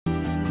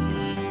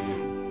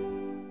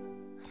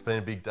It's been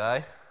a big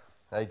day.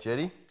 Hey,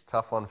 Jetty,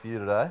 tough one for you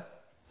today.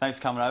 Thanks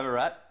for coming over,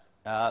 Rat.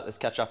 Let's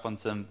catch up on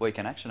some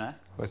weekend action, eh?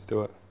 Let's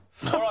do it.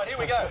 All right, here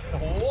we go.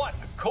 What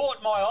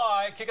caught my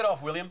eye? Kick it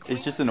off, William.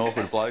 He's just an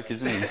awkward bloke,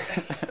 isn't he?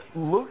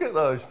 Look at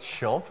those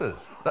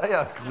chompers. They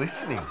are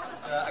glistening.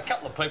 A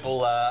couple of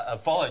people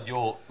have followed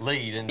your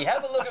lead, and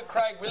have a look at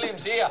Craig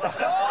Williams here.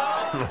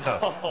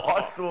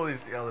 I saw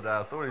this the other day.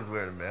 I thought he was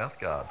wearing a mouth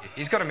guard.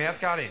 He's got a mouth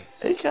guard in.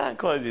 He can't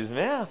close his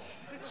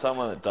mouth.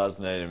 Someone that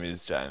does need him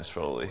is James,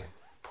 probably.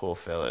 Poor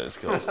fellow, he's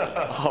got some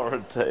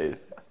horrid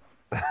teeth.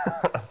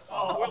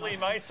 Oh, Willie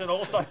Mason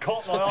also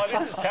caught my eye.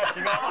 This is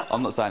catching up.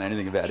 I'm not saying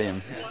anything about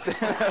him.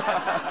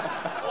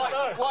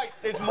 Wait,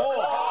 there's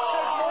more.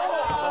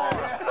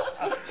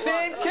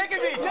 Sam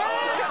Kekovich.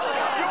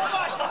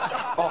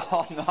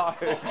 Oh, no.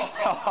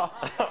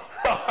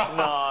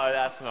 No,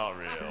 that's not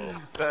real.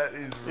 That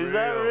is real. Is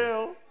that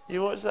real?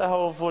 You watched that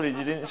whole footage,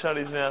 you didn't shut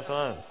his mouth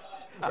once.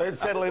 Let's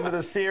settle into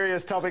the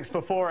serious topics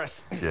before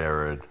us.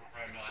 Jared.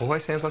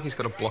 Always sounds like he's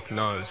got a blocked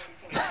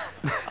nose.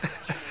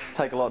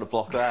 Take a lot to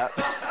block that.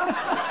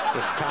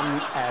 It's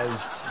come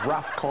as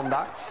rough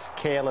conduct,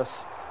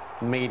 careless,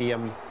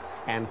 medium,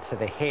 and to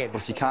the head.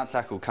 If you can't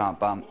tackle, can't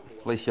bump.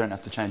 At least you don't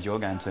have to change your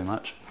game too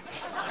much.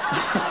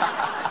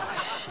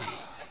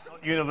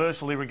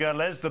 Universally regarded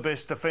as the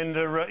best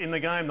defender in the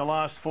game the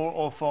last 4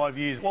 or 5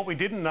 years. What we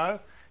didn't know,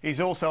 he's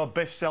also a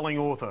best-selling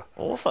author.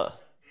 Author?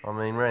 I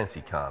mean,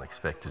 Rancy can't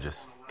expect to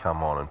just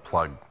come on and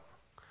plug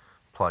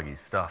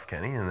his stuff,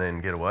 can he, and then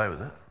get away with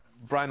it.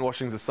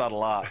 Brainwashing's a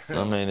subtle art.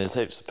 I mean, there's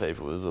heaps of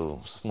people with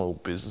little small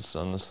business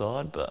on the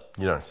side, but...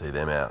 You don't see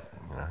them out,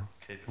 you know,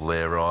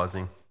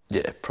 lair-rising.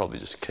 Yeah, probably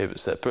just keep it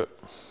separate.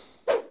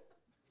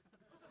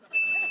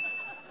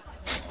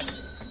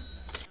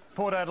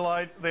 Port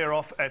Adelaide, they're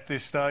off at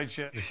this stage.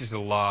 This is the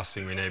last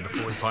thing we need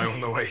before we play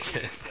on the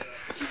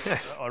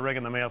weekend. I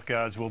reckon the mouth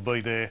guards will be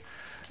there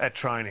at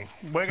training.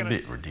 It's a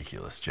bit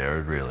ridiculous,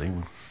 Jared, really.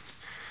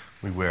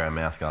 We wear our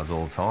mouth guards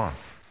all the time.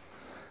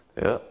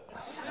 Yeah.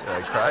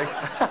 Yeah, Craig.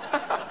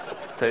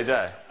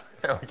 TJ.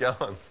 How we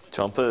going?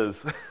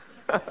 Chompers.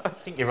 I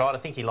think you're right. I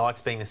think he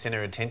likes being the centre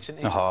of attention.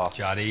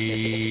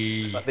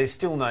 Juddy. But there's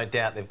still no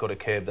doubt they've got to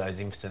curb those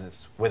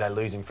incidents where they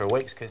lose him for a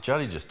week. Because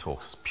Juddy just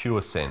talks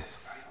pure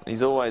sense.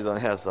 He's always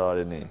on our side,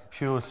 isn't he?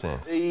 Pure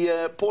sense.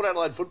 The Port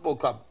Adelaide Football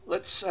Club.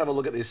 Let's have a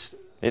look at this.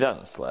 He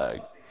doesn't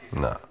slag.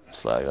 No.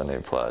 Slag on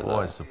new players.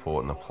 Always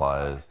supporting the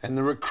players. And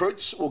the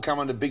recruits will come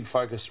under big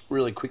focus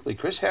really quickly.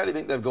 Chris, how do you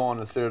think they've gone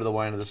a third of the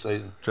way into the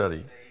season?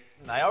 Juddy.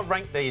 no, I've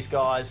ranked these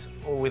guys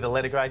all with a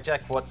letter grade.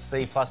 Jack Watts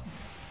C+.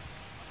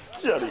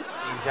 Juddy.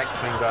 Jack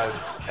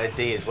Tringrove a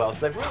D as well.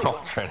 So they've really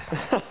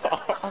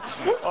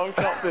I've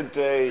got the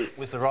D.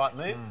 was the right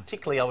move.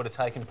 Particularly, I would have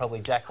taken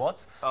probably Jack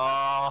Watts.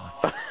 Oh.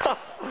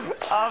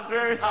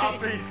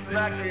 After he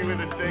smacked me with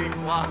a D+.